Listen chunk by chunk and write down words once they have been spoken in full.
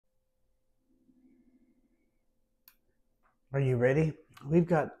Are you ready? We've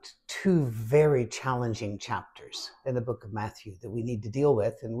got two very challenging chapters in the book of Matthew that we need to deal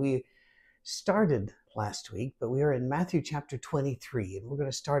with. And we started last week, but we are in Matthew chapter 23, and we're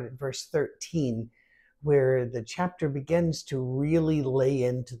going to start at verse 13, where the chapter begins to really lay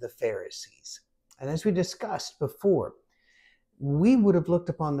into the Pharisees. And as we discussed before, we would have looked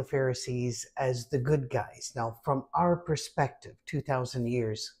upon the Pharisees as the good guys. Now, from our perspective, 2,000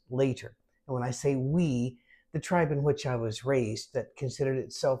 years later, and when I say we, the tribe in which I was raised that considered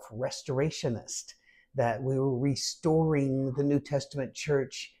itself restorationist, that we were restoring the New Testament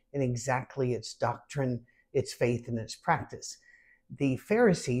church in exactly its doctrine, its faith, and its practice. The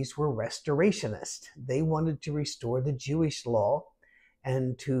Pharisees were restorationist. They wanted to restore the Jewish law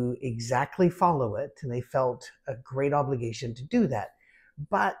and to exactly follow it, and they felt a great obligation to do that.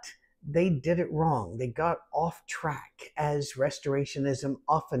 But they did it wrong. They got off track, as restorationism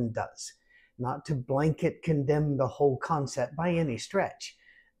often does. Not to blanket condemn the whole concept by any stretch,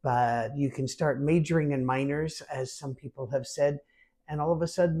 but you can start majoring in minors, as some people have said, and all of a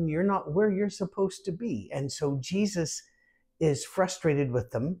sudden you're not where you're supposed to be. And so Jesus is frustrated with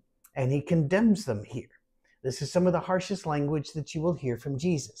them, and he condemns them here. This is some of the harshest language that you will hear from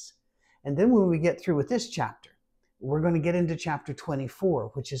Jesus. And then when we get through with this chapter, we're going to get into chapter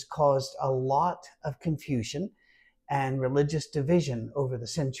 24, which has caused a lot of confusion and religious division over the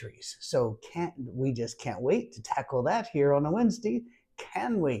centuries. So we just can't wait to tackle that here on a Wednesday,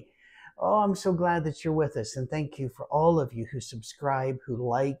 can we? Oh, I'm so glad that you're with us. And thank you for all of you who subscribe, who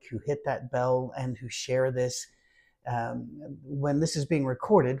like, who hit that bell, and who share this. When this is being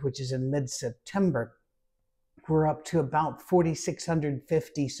recorded, which is in mid-September, we're up to about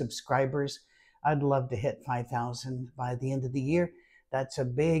 4,650 subscribers. I'd love to hit 5,000 by the end of the year. That's a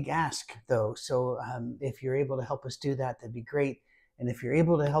big ask, though. So if you're able to help us do that, that'd be great. And if you're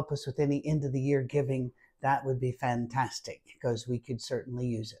able to help us with any end of the year giving, that would be fantastic, because we could certainly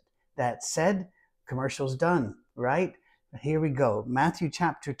use it. That said, commercial's done, right? Here we go. Matthew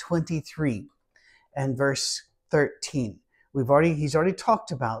chapter 23 and verse 13. He's already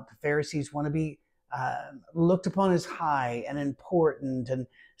talked about the Pharisees want to be looked upon as high and important and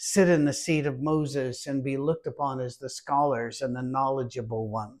sit in the seat of Moses and be looked upon as the scholars and the knowledgeable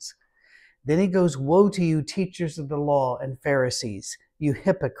ones. Then he goes, "Woe to you, teachers of the law and Pharisees, you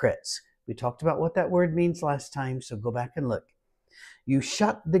hypocrites." We talked about what that word means last time, so go back and look. "You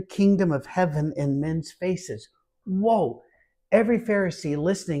shut the kingdom of heaven in men's faces." Whoa! Every Pharisee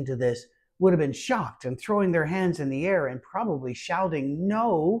listening to this would have been shocked and throwing their hands in the air and probably shouting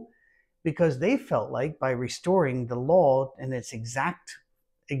no, because they felt like by restoring the law and its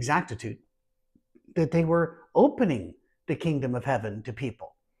exactitude that they were opening the kingdom of heaven to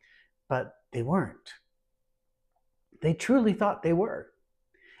people. But they weren't. They truly thought they were.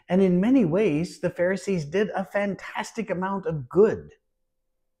 And in many ways, the Pharisees did a fantastic amount of good.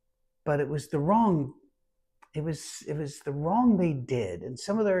 But it was the wrong they did, and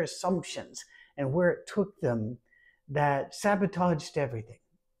some of their assumptions and where it took them that sabotaged everything.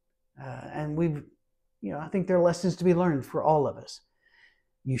 And I think there are lessons to be learned for all of us.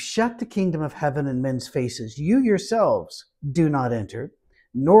 You shut the kingdom of heaven in men's faces. You yourselves do not enter,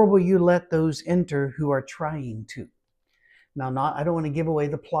 nor will you let those enter who are trying to. Now, I don't want to give away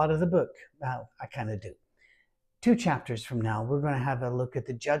the plot of the book. Now, I kind of do. 2 chapters from now, we're going to have a look at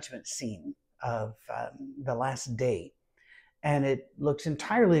the judgment scene of the last day. And it looks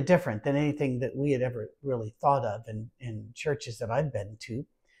entirely different than anything that we had ever really thought of in churches that I've been to.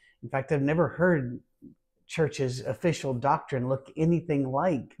 In fact, I've never heard church's official doctrine look anything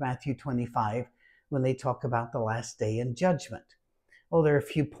like Matthew 25 when they talk about the last day and judgment. Well, there are a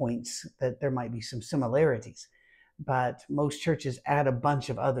few points that there might be some similarities, but most churches add a bunch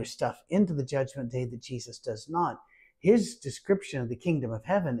of other stuff into the judgment day that Jesus does not. His description of the kingdom of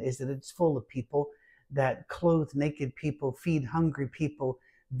heaven is that it's full of people that clothe naked people, feed hungry people,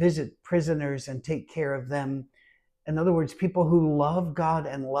 visit prisoners and take care of them. In other words, people who love God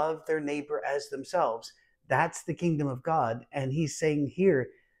and love their neighbor as themselves. That's the kingdom of God. And he's saying here,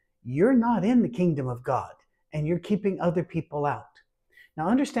 you're not in the kingdom of God, and you're keeping other people out. Now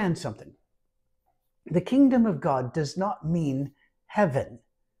understand something. The kingdom of God does not mean heaven.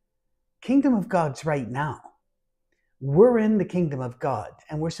 Kingdom of God's right now. We're in the kingdom of God,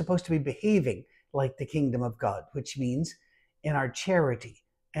 and we're supposed to be behaving like the kingdom of God, which means in our charity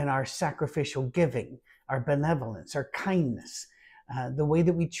and our sacrificial giving, our benevolence, our kindness, the way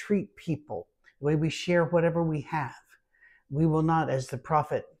that we treat people, the way we share whatever we have. We will not, as the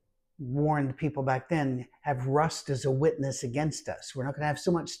prophet warned people back then, have rust as a witness against us. We're not going to have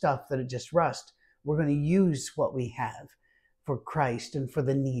so much stuff that it just rust. We're going to use what we have for Christ and for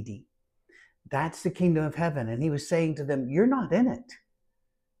the needy. That's the kingdom of heaven. And he was saying to them, you're not in it.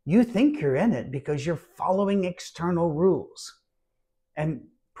 You think you're in it because you're following external rules and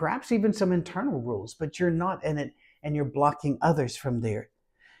perhaps even some internal rules, but you're not in it, and you're blocking others from there.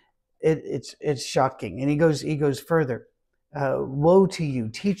 It's shocking. And he goes further. Woe to you,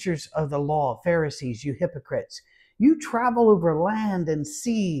 teachers of the law, Pharisees, you hypocrites! You travel over land and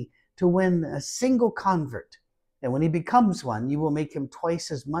sea to win a single convert, and when he becomes one, you will make him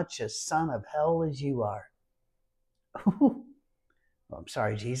twice as much a son of hell as you are. Well, I'm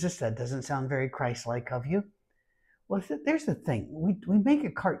sorry, Jesus, that doesn't sound very Christ-like of you. Well, there's the thing. We make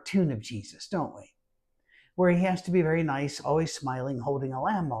a cartoon of Jesus, don't we? Where he has to be very nice, always smiling, holding a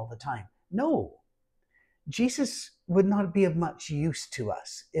lamb all the time. No, Jesus would not be of much use to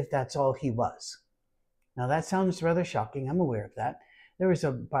us if that's all he was. Now, that sounds rather shocking. I'm aware of that. There was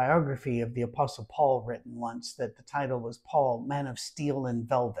a biography of the Apostle Paul written once that the title was Paul, Man of Steel and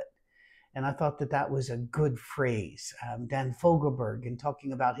Velvet. And I thought that was a good phrase. Dan Fogelberg, in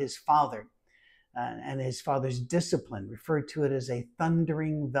talking about his father and his father's discipline, referred to it as a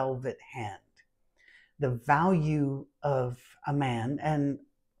thundering velvet hand. The value of a man, and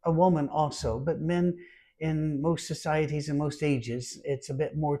a woman also, but men in most societies and most ages, it's a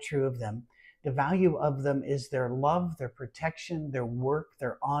bit more true of them. The value of them is their love, their protection, their work,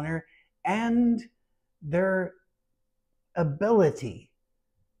 their honor, and their ability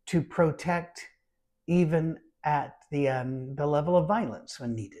to protect even at the level of violence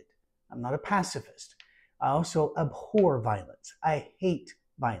when needed. I'm not a pacifist. I also abhor violence. I hate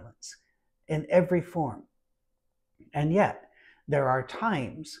violence in every form. And yet, there are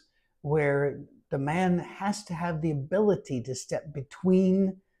times where the man has to have the ability to step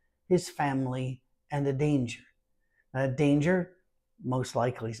between his family and the danger. Danger, most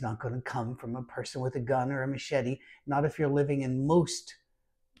likely, is not going to come from a person with a gun or a machete, not if you're living in most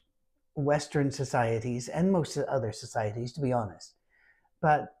Western societies and most other societies, to be honest.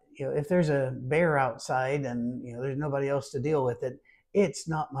 But if there's a bear outside and there's nobody else to deal with it, it's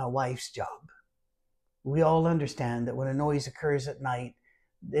not my wife's job. We all understand that when a noise occurs at night,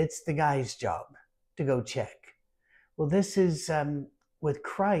 it's the guy's job to go check. Well, this is with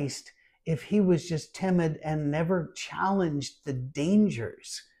Christ. If he was just timid and never challenged the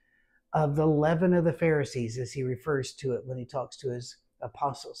dangers of the leaven of the Pharisees, as he refers to it when he talks to his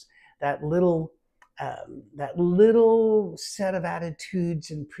apostles, that little set of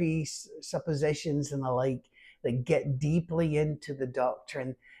attitudes and presuppositions and the like that get deeply into the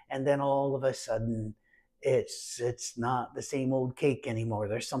doctrine, and then all of a sudden it's not the same old cake anymore.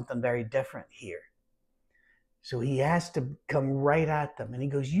 There's something very different here. So he has to come right at them, and he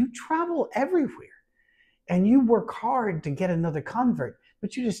goes, you travel everywhere and you work hard to get another convert,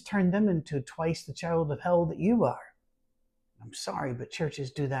 but you just turn them into twice the child of hell that you are. I'm sorry, but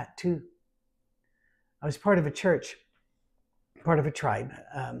churches do that too. I was part of a church, part of a tribe,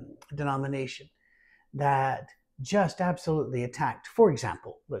 denomination that just absolutely attacked, for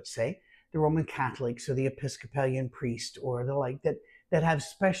example, let's say, the Roman Catholics or the Episcopalian priest or the like that have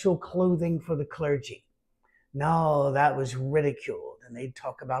special clothing for the clergy. No, that was ridiculed. And they'd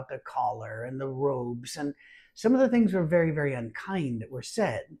talk about the collar and the robes. And some of the things were very, very unkind that were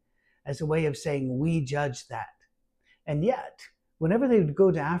said as a way of saying, we judge that. And yet, whenever they would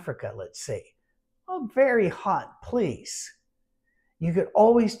go to Africa, let's say, a very hot place, you could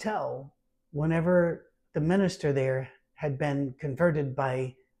always tell whenever the minister there had been converted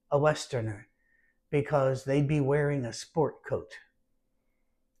by a Westerner, because they'd be wearing a sport coat.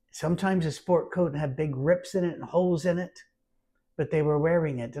 Sometimes a sport coat had big rips in it and holes in it, but they were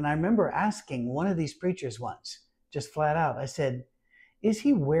wearing it. And I remember asking one of these preachers once, just flat out, I said, is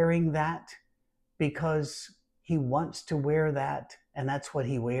he wearing that because he wants to wear that and that's what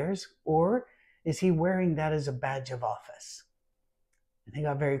he wears? Or is he wearing that as a badge of office? And they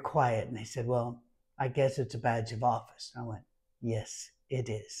got very quiet and they said, well, I guess it's a badge of office. And I went, yes, it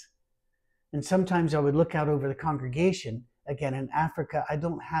is. And sometimes I would look out over the congregation. Again, in Africa, I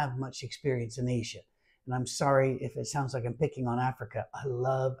don't have much experience in Asia. And I'm sorry if it sounds like I'm picking on Africa. I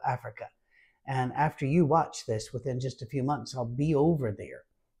love Africa. And after you watch this, within just a few months, I'll be over there.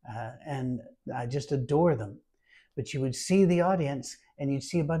 And I just adore them. But you would see the audience and you'd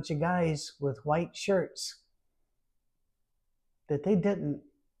see a bunch of guys with white shirts that they didn't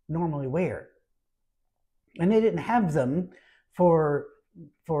normally wear. And they didn't have them for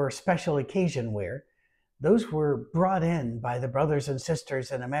special occasion wear. Those were brought in by the brothers and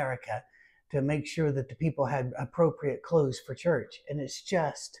sisters in America to make sure that the people had appropriate clothes for church. And it's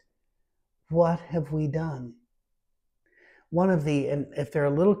just, what have we done? And if there are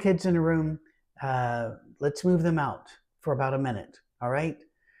little kids in the room, let's move them out for about a minute, all right?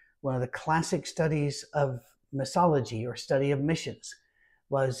 one of the classic studies of missiology or study of missions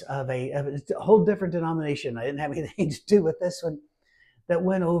was of a whole different denomination. I didn't have anything to do with this one, that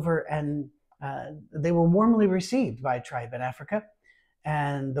went over, and they were warmly received by a tribe in Africa.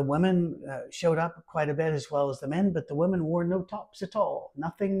 And the women showed up quite a bit as well as the men, but the women wore no tops at all,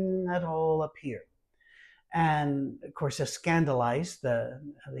 nothing at all up here. And of course, this scandalized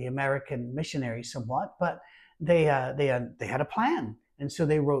the American missionaries somewhat, but they had a plan. And so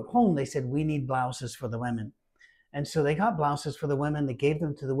they wrote home, they said, we need blouses for the women. And so they got blouses for the women, they gave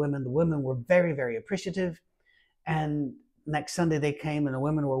them to the women. The women were very, very appreciative. And next Sunday they came and the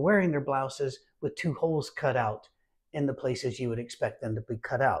women were wearing their blouses with 2 holes cut out in the places you would expect them to be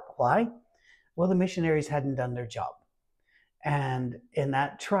cut out. Why? Well, the missionaries hadn't done their job. And in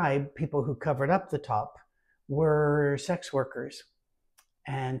that tribe, people who covered up the top were sex workers,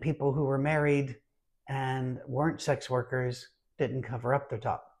 and people who were married and weren't sex workers didn't cover up their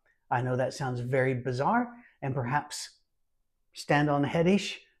top. I know that sounds very bizarre and perhaps stand on the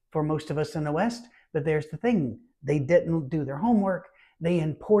headish for most of us in the West, but there's the thing. They didn't do their homework. They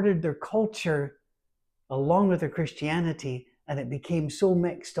imported their culture along with their Christianity, and it became so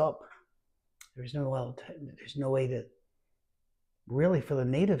mixed up. There's no way to really for the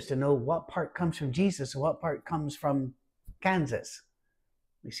natives to know what part comes from Jesus and what part comes from Kansas.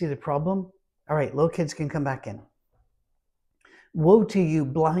 You see the problem? All right, little kids can come back in. Woe to you,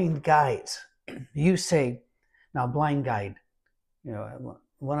 blind guides. You say, now blind guide,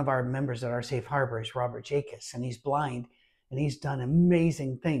 one of our members at our Safe Harbor is Robert Jacobs, and he's blind. And he's done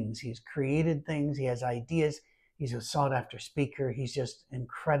amazing things. He's created things. He has ideas. He's a sought-after speaker. He's just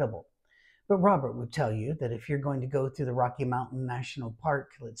incredible. But Robert would tell you that if you're going to go through the Rocky Mountain National Park,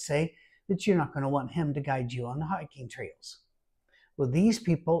 let's say, that you're not going to want him to guide you on the hiking trails. Well, these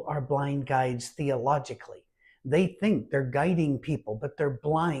people are blind guides theologically. They think they're guiding people, but they're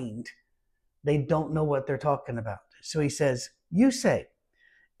blind. They don't know what they're talking about. So he says, you say,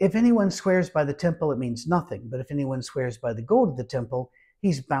 if anyone swears by the temple, it means nothing. But if anyone swears by the gold of the temple,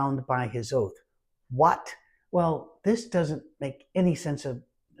 he's bound by his oath. What? Well, this doesn't make any sense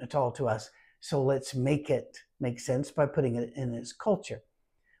at all to us. So let's make it make sense by putting it in its culture.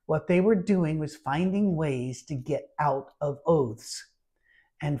 What they were doing was finding ways to get out of oaths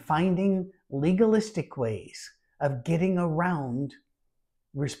and finding legalistic ways of getting around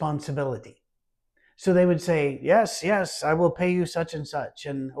responsibility. So they would say, yes, I will pay you such and such,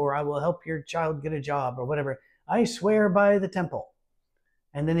 or I will help your child get a job or whatever. I swear by the temple.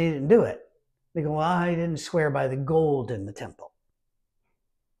 And then they didn't do it. They go, well, I didn't swear by the gold in the temple.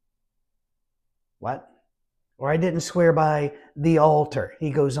 What? Or I didn't swear by the altar. He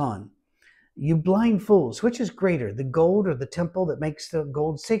goes on. You blind fools, which is greater, the gold or the temple that makes the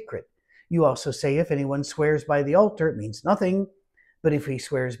gold sacred? You also say, if anyone swears by the altar, it means nothing. But if he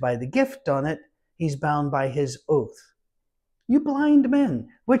swears by the gift on it, he's bound by his oath. You blind men,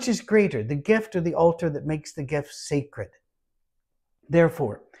 which is greater, the gift or the altar that makes the gift sacred?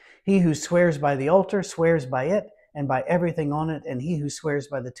 Therefore, he who swears by the altar swears by it and by everything on it, and he who swears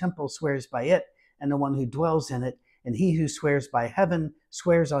by the temple swears by it and the one who dwells in it, and he who swears by heaven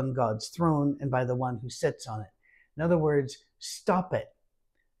swears on God's throne and by the one who sits on it. In other words, stop it.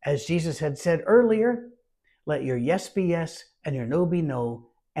 As Jesus had said earlier, let your yes be yes and your no be no,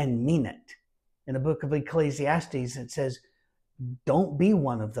 and mean it. In the book of Ecclesiastes, it says, don't be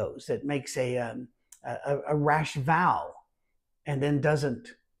one of those that makes a rash vow and then doesn't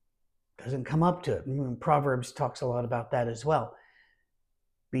come up to it. And Proverbs talks a lot about that as well.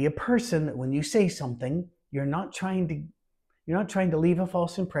 Be a person that when you say something, you're not trying to leave a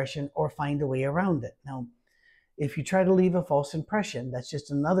false impression or find a way around it. Now, if you try to leave a false impression, that's just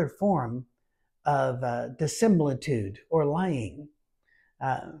another form of dissimilitude or lying.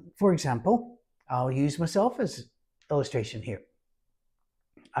 For example, I'll use myself as illustration here.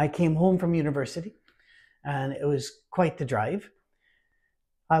 I came home from university and it was quite the drive.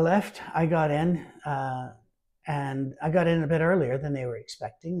 I left, I got in, and I got in a bit earlier than they were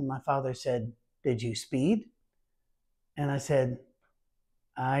expecting. And my father said, did you speed? And I said,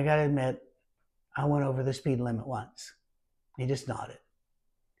 I got to admit, I went over the speed limit once. He just nodded.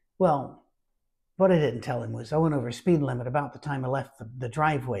 Well, what I didn't tell him was I went over a speed limit about the time I left the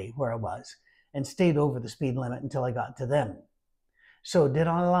driveway where I was and stayed over the speed limit until I got to them. So did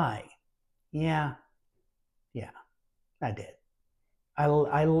I lie? Yeah, I did.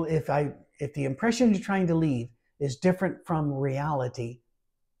 If the impression you're trying to leave is different from reality,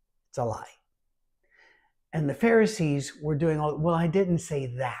 it's a lie. And the Pharisees were doing well, I didn't say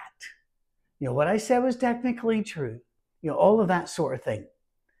that. What I said was technically true. All of that sort of thing.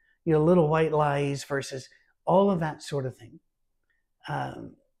 Little white lies versus all of that sort of thing.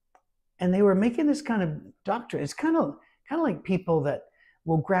 And they were making this kind of doctrine. It's kind of like people that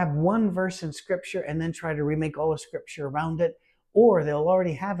will grab one verse in Scripture and then try to remake all of Scripture around it, or they'll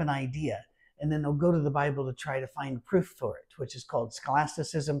already have an idea and then they'll go to the Bible to try to find proof for it, which is called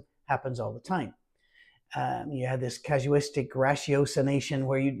scholasticism. Happens all the time. You have this casuistic ratiocination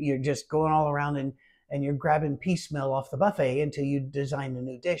where you're just going all around and you're grabbing piecemeal off the buffet until you design a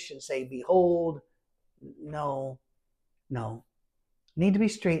new dish and say, behold, no. Need to be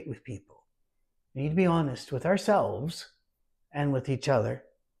straight with people. Need to be honest with ourselves and with each other.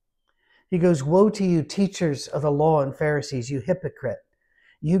 He goes, woe to you, teachers of the law and Pharisees, you hypocrite.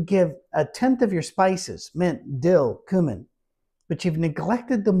 You give 1/10 of your spices, mint, dill, cumin, but you've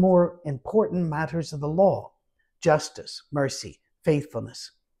neglected the more important matters of the law, justice, mercy,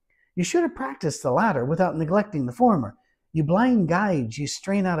 faithfulness. You should have practiced the latter without neglecting the former. You blind guides, you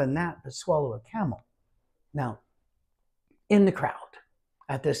strain out a gnat but swallow a camel. Now, in the crowd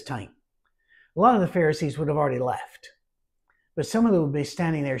at this time, a lot of the Pharisees would have already left, but some of them would be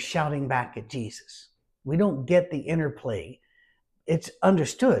standing there shouting back at Jesus. We don't get the interplay. It's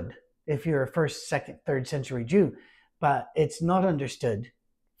understood if you're a 1st, 2nd, 3rd century Jew, but it's not understood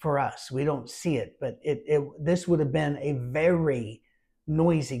for us. We don't see it, but this would have been a very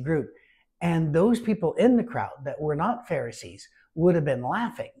noisy group. And those people in the crowd that were not Pharisees would have been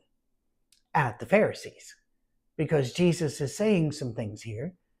laughing at the Pharisees, because Jesus is saying some things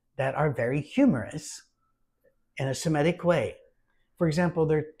here that are very humorous in a Semitic way. For example,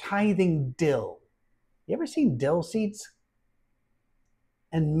 they're tithing dill. You ever seen dill seeds?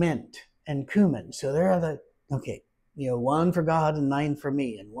 And mint and cumin. So there are the, okay, 1 for God and 9 for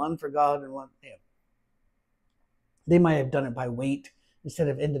me, and 1 for God and 1. They might have done it by weight instead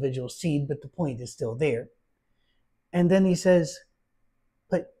of individual seed, but the point is still there. And then he says,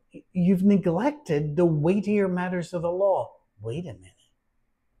 but you've neglected the weightier matters of the law. Wait a minute.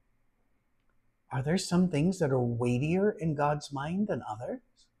 Are there some things that are weightier in God's mind than others?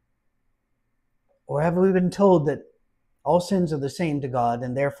 Or have we been told that all sins are the same to God,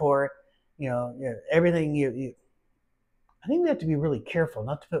 and therefore, everything I think we have to be really careful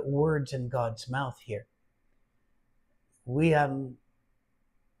not to put words in God's mouth here. We have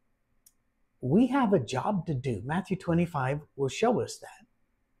a job to do. Matthew 25 will show us that.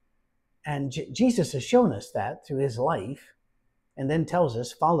 And Jesus has shown us that through his life, and then tells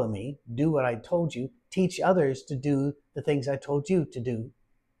us, follow me, do what I told you, teach others to do the things I told you to do.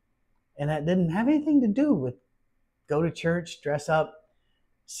 And that didn't have anything to do with go to church, dress up,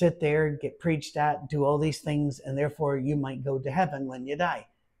 sit there, get preached at, do all these things, and therefore you might go to heaven when you die.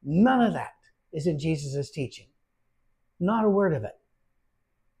 None of that is in Jesus' teaching. Not a word of it.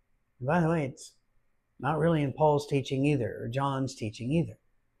 And by the way, it's not really in Paul's teaching either, or John's teaching either.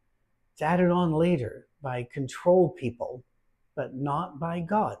 It's added on later by control people, but not by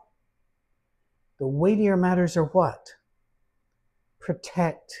God. The weightier matters are what?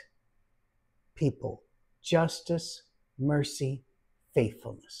 Protect people. Justice, mercy,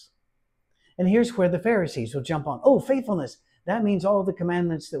 faithfulness. And here's where the Pharisees will jump on. Oh, faithfulness. That means all the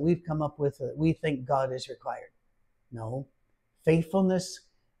commandments that we've come up with that we think God is required. No. Faithfulness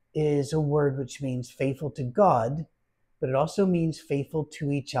is a word which means faithful to God, but it also means faithful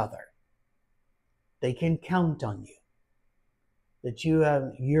to each other. They can count on you. That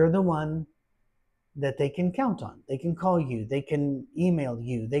you're the one that they can count on. They can call you. They can email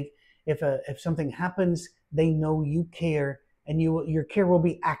you. If something happens, they know you care, and your care will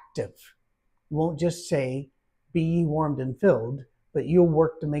be active. You won't just say, be ye warmed and filled, but you'll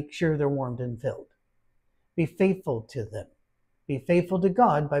work to make sure they're warmed and filled. Be faithful to them. Be faithful to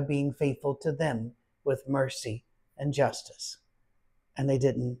God by being faithful to them with mercy and justice. And they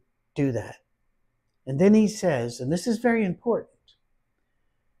didn't do that. And then he says, and this is very important,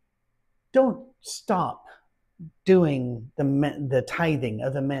 don't stop doing the tithing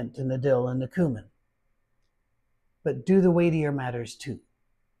of the mint and the dill and the cumin, but do the weightier matters too.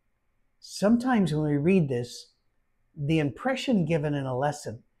 Sometimes when we read this, the impression given in a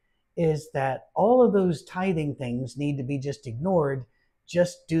lesson is that all of those tithing things need to be just ignored,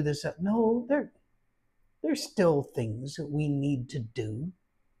 just do this. No, there's still things that we need to do.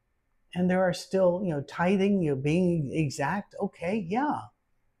 And there are still, tithing, being exact. Okay, yeah.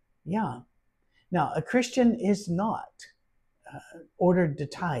 Now, a Christian is not ordered to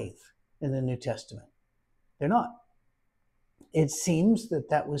tithe in the New Testament. They're not. It seems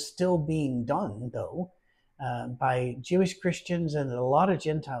that was still being done, though, by Jewish Christians, and a lot of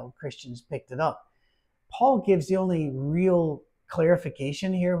Gentile Christians picked it up. Paul gives the only real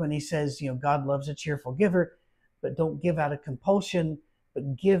clarification here when he says, God loves a cheerful giver, but don't give out of compulsion,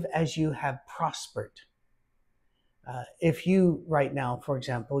 but give as you have prospered. If you, right now, for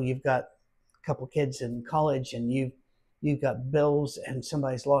example, you've got couple kids in college and you've got bills and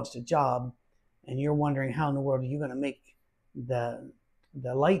somebody's lost a job and you're wondering how in the world are you going to make the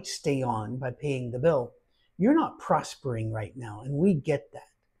lights stay on by paying the bill. You're not prospering right now, and we get that.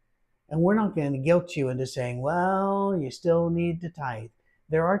 And we're not going to guilt you into saying, well, you still need to tithe.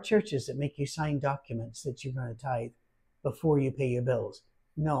 There are churches that make you sign documents that you're going to tithe before you pay your bills.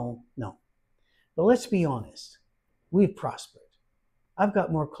 No. But let's be honest. We've prospered. I've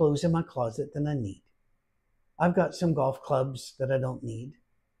got more clothes in my closet than I need. I've got some golf clubs that I don't need.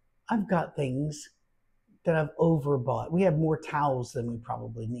 I've got things that I've overbought. We have more towels than we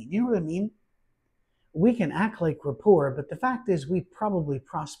probably need. You know what I mean? We can act like we're poor, but the fact is we probably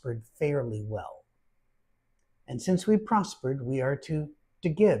prospered fairly well. And since we prospered, we are to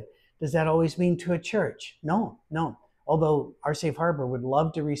give. Does that always mean to a church? No. Although our Safe Harbor would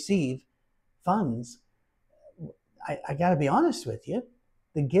love to receive funds, I got to be honest with you.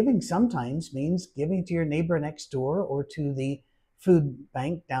 The giving sometimes means giving to your neighbor next door or to the food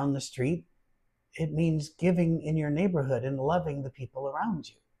bank down the street. It means giving in your neighborhood and loving the people around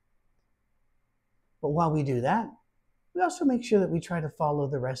you. But while we do that, we also make sure that we try to follow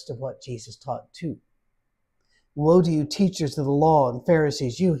the rest of what Jesus taught too. Woe to you, teachers of the law and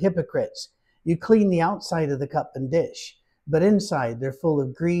Pharisees, you hypocrites! You clean the outside of the cup and dish, but inside they're full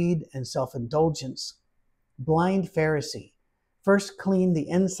of greed and self-indulgence. Blind Pharisee, first clean the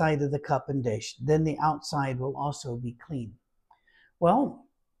inside of the cup and dish, then the outside will also be clean. Well,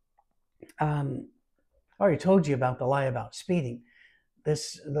 I already told you about the lie about speeding.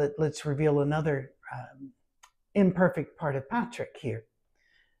 Let's reveal another imperfect part of Patrick here.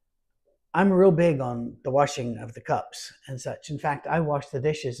 I'm real big on the washing of the cups and such. In fact, I wash the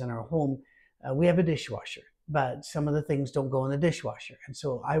dishes in our home. We have a dishwasher, but some of the things don't go in the dishwasher. And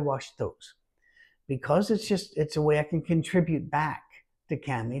so I wash those because it's a way I can contribute back to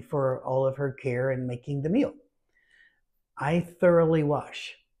Cammie for all of her care in making the meal. I thoroughly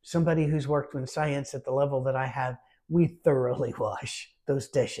wash. Somebody who's worked in science at the level that I have, we thoroughly wash those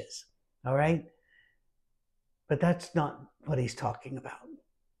dishes. All right? But that's not what he's talking about.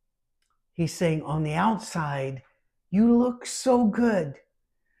 He's saying on the outside, you look so good.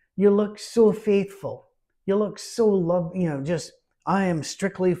 You look so faithful. You look so I am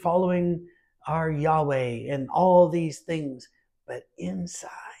strictly following our Yahweh and all these things. But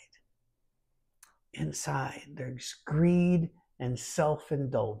inside, there's greed and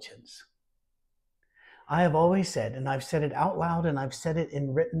self-indulgence. I have always said, and I've said it out loud and I've said it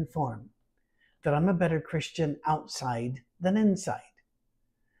in written form, that I'm a better Christian outside than inside.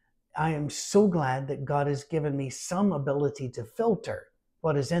 I am so glad that God has given me some ability to filter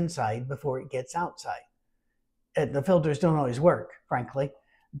what is inside before it gets outside. And the filters don't always work, frankly,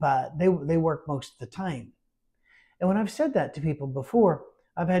 but they work most of the time. And when I've said that to people before,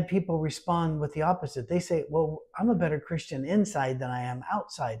 I've had people respond with the opposite. They say, well, I'm a better Christian inside than I am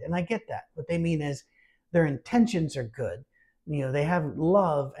outside. And I get that. What they mean is their intentions are good. They have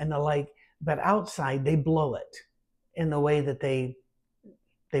love and the like, but outside they blow it in the way that they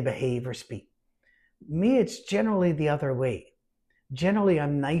behave or speak. Me, it's generally the other way. Generally,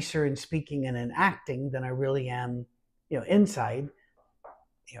 I'm nicer in speaking and in acting than I really am, inside.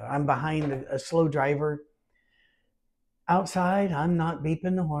 I'm behind a slow driver. Outside, I'm not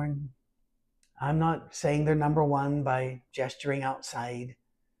beeping the horn. I'm not saying they're number one by gesturing outside.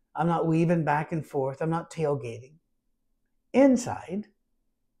 I'm not weaving back and forth. I'm not tailgating. Inside,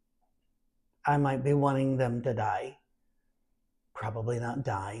 I might be wanting them to die. Probably not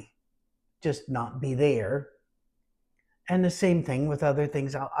die, just not be there. And the same thing with other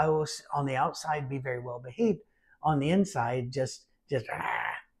things. I will, on the outside, be very well behaved. On the inside, just.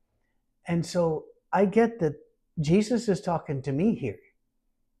 And so I get that Jesus is talking to me here.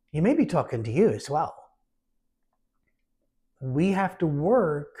 He may be talking to you as well. We have to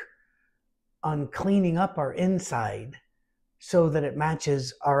work on cleaning up our inside so that it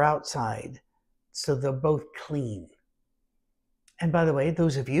matches our outside, so they're both clean. And by the way,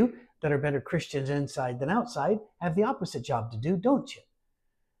 those of you that are better Christians inside than outside have the opposite job to do, don't you?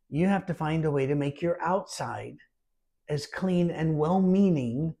 You have to find a way to make your outside as clean and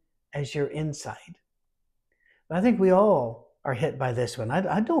well-meaning as your inside. But I think we all are hit by this one.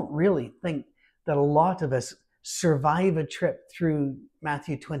 I don't really think that a lot of us survive a trip through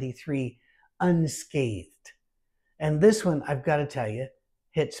Matthew 23 unscathed. And this one, I've got to tell you,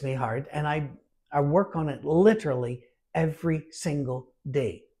 hits me hard. And I work on it literally every single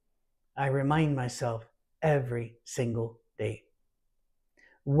day. I remind myself every single day.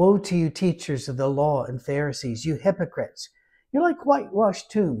 Woe to you, teachers of the law and Pharisees, you hypocrites. You're like whitewashed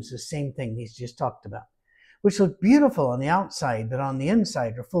tombs, the same thing he's just talked about. which look beautiful on the outside, but on the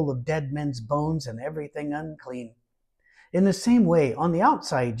inside are full of dead men's bones and everything unclean. In the same way, on the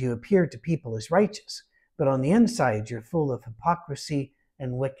outside you appear to people as righteous, but on the inside you're full of hypocrisy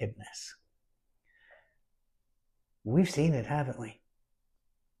and wickedness. We've seen it, haven't we?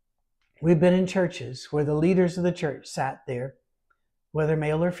 We've been in churches where the leaders of the church sat there, whether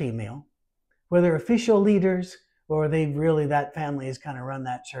male or female, whether official leaders or that family has kind of run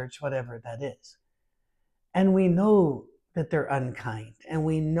that church, whatever that is. And we know that they're unkind, and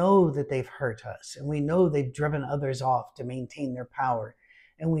we know that they've hurt us, and we know they've driven others off to maintain their power,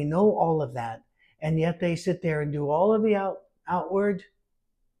 and we know all of that, and yet they sit there and do all of the outward,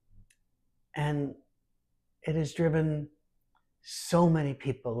 and it has driven so many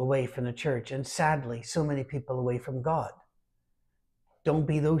people away from the church, and sadly, so many people away from God. Don't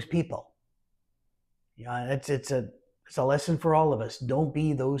be those people. It's a lesson for all of us. Don't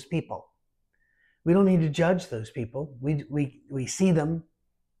be those people. We don't need to judge those people. We see them.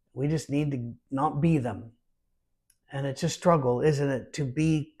 We just need to not be them. And it's a struggle, isn't it, to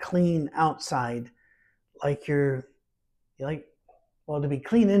be clean outside to be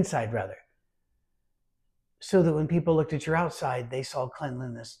clean inside, rather. So that when people looked at your outside, they saw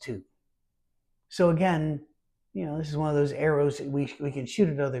cleanliness too. So again, this is one of those arrows that we can shoot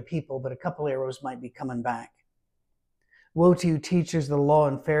at other people, but a couple arrows might be coming back. Woe to you, teachers of the law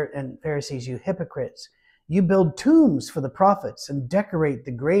and Pharisees, you hypocrites! You build tombs for the prophets and decorate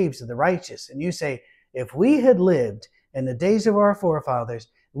the graves of the righteous. And you say, if we had lived in the days of our forefathers,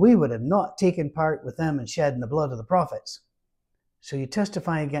 we would have not taken part with them in shedding the blood of the prophets. So you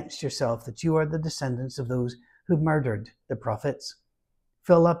testify against yourself that you are the descendants of those who murdered the prophets.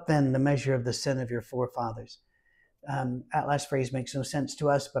 Fill up then the measure of the sin of your forefathers. That last phrase makes no sense to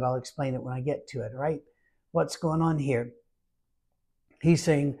us, but I'll explain it when I get to it, right? What's going on here? He's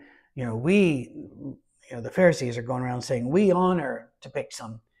saying, the Pharisees are going around saying, we honor, to pick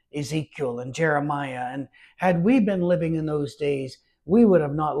some, Ezekiel and Jeremiah. And had we been living in those days, we would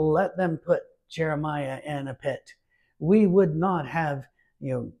have not let them put Jeremiah in a pit. We would not have,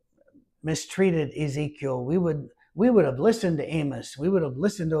 mistreated Ezekiel. We would have listened to Amos. We would have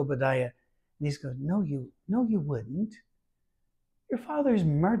listened to Obadiah. And he's going, no, you wouldn't. Your fathers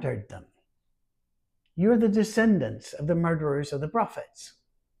murdered them. You're the descendants of the murderers of the prophets.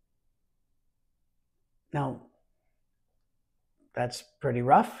 Now, that's pretty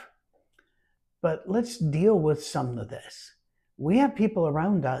rough, but let's deal with some of this. We have people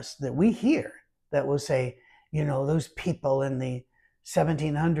around us that we hear that will say, those people in the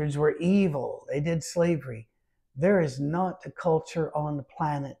 1700s were evil. They did slavery. There is not a culture on the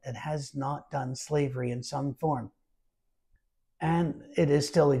planet that has not done slavery in some form. And it is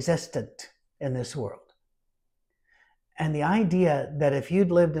still existent in this world. And the idea that if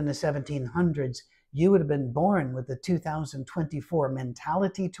you'd lived in the 1700s, you would have been born with the 2024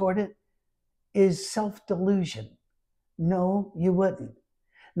 mentality toward it is self-delusion. No, you wouldn't.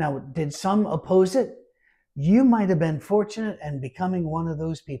 Now, did some oppose it? You might have been fortunate in becoming one of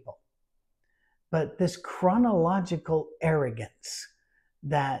those people. But this chronological arrogance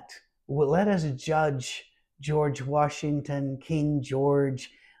that will let us judge George Washington, King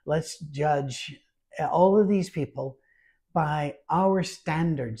George, let's judge all of these people by our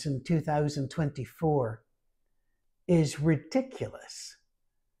standards in 2024 is ridiculous.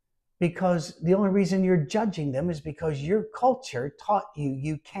 Because the only reason you're judging them is because your culture taught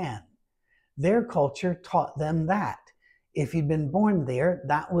you can. Their culture taught them that. If you'd been born there,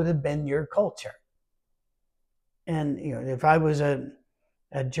 that would have been your culture. And if I was a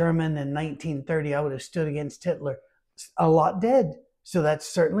German in 1930, I would have stood against Hitler. A lot did, so that's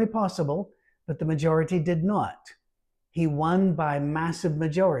certainly possible, but the majority did not. He won by massive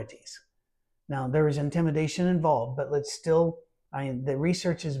majorities. Now, there was intimidation involved, but the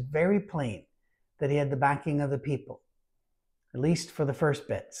research is very plain that he had the backing of the people, at least for the first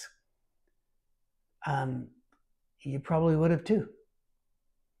bits. You probably would have too.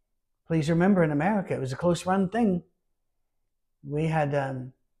 Please remember, in America, it was a close-run thing. We had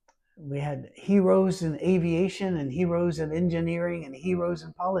heroes in aviation and heroes in engineering and heroes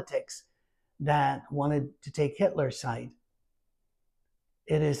in politics that wanted to take Hitler's side.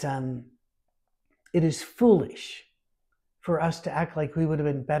 It is foolish for us to act like we would have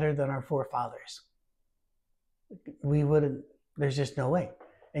been better than our forefathers. We wouldn't. There's just no way.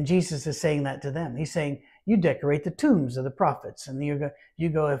 And Jesus is saying that to them. He's saying, you decorate the tombs of the prophets. And you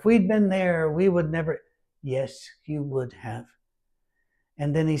go, if we'd been there, we would never. Yes, you would have.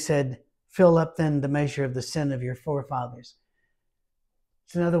 And then he said, fill up then the measure of the sin of your forefathers.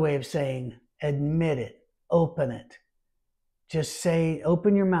 It's another way of saying, admit it, open it. Just say,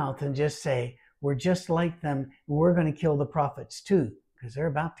 open your mouth and just say, we're just like them. We're going to kill the prophets too, because they're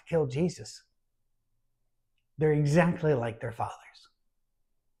about to kill Jesus. They're exactly like their fathers.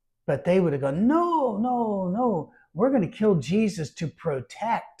 But they would have gone, no, no, no. We're going to kill Jesus to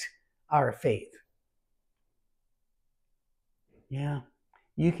protect our faith. Yeah,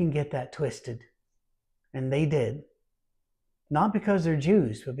 you can get that twisted. And they did. Not because they're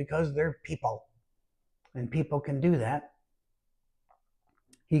Jews, but because they're people. And people can do that.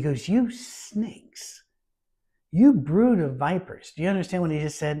 He goes, you snakes. You brood of vipers. Do you understand what he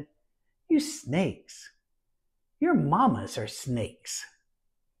just said? You snakes. Your mamas are snakes.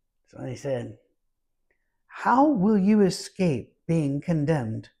 So he said, how will you escape being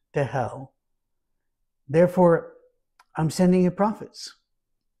condemned to hell? Therefore, I'm sending you prophets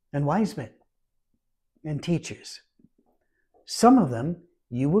and wise men and teachers. Some of them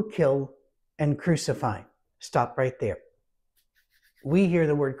you will kill and crucify. Stop right there. We hear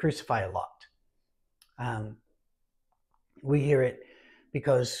the word crucify a lot. We hear it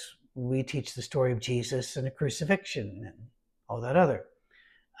because we teach the story of Jesus and the crucifixion and all that other.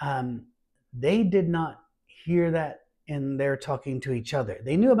 They did not hear that in their talking to each other.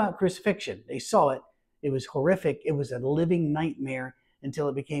 They knew about crucifixion. They saw it. It was horrific. It was a living nightmare until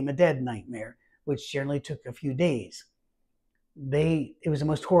it became a dead nightmare, which generally took a few days. It was the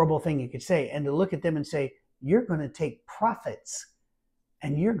most horrible thing you could say. And to look at them and say, you're going to take prophets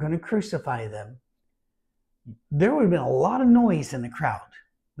and you're going to crucify them. There would have been a lot of noise in the crowd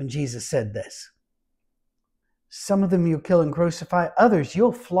when Jesus said this. Some of them you'll kill and crucify. Others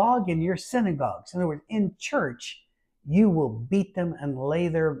you'll flog in your synagogues. In other words, in church, you will beat them and lay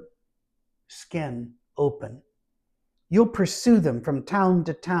their skin open. You'll pursue them from town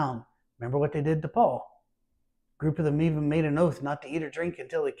to town. Remember what they did to Paul. A group of them even made an oath not to eat or drink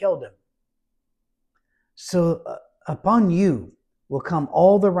until they killed him. So upon you will come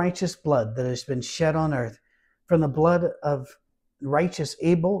all the righteous blood that has been shed on earth, from the blood of righteous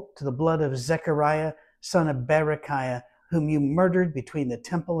Abel to the blood of Zechariah, son of Berechiah, whom you murdered between the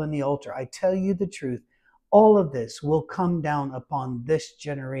temple and the altar. I tell you the truth, all of this will come down upon this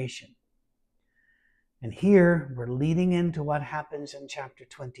generation. And here we're leading into what happens in chapter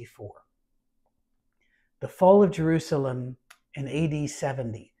 24. The fall of Jerusalem in AD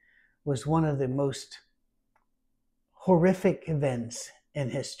 70 was one of the most horrific events in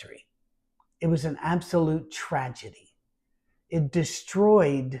history. It was an absolute tragedy. It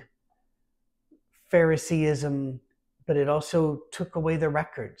destroyed Phariseeism, but it also took away the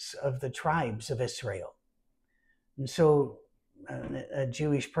records of the tribes of Israel. And so a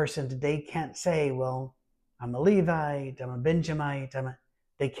Jewish person today can't say, well, I'm a Levite, I'm a Benjamite.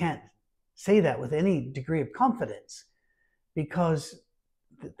 They can't say that with any degree of confidence because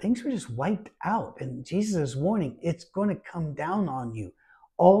things were just wiped out. And Jesus is warning, it's going to come down on you.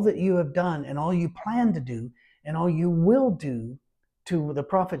 All that you have done and all you plan to do and all you will do to the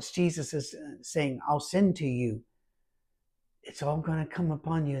prophets Jesus is saying, I'll send to you. It's all going to come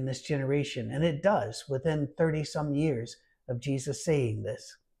upon you in this generation. And it does within 30 some years of Jesus saying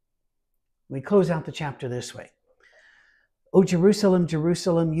this. We close out the chapter this way. O Jerusalem,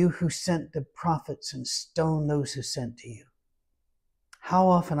 Jerusalem, you who sent the prophets and stoned those who sent to you. How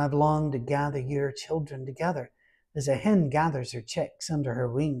often I've longed to gather your children together as a hen gathers her chicks under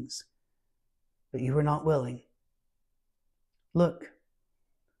her wings. But you were not willing. Look,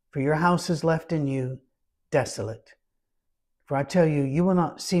 for your house is left in you desolate. For I tell you, you will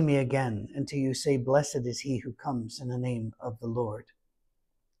not see me again until you say, blessed is he who comes in the name of the Lord.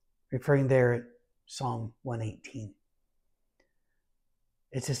 Referring there at Psalm 118.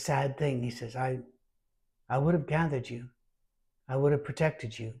 It's a sad thing. He says, I would have gathered you. I would have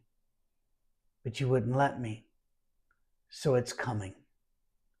protected you. But you wouldn't let me. So it's coming.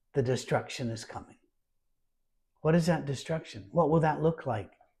 The destruction is coming. What is that destruction? What will that look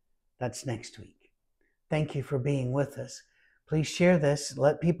like? That's next week. Thank you for being with us. Please share this.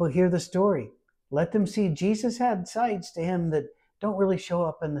 Let people hear the story. Let them see Jesus had sides to him that don't really show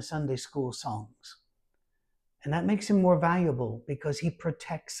up in the Sunday school songs. And that makes him more valuable because he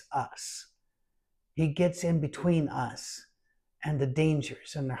protects us. He gets in between us and the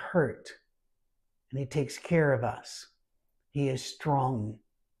dangers and the hurt. And he takes care of us. He is strong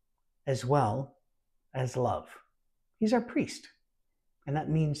as well as love. He's our priest. And that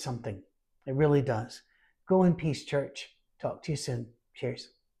means something. It really does. Go in peace, church. Talk to you soon. Cheers.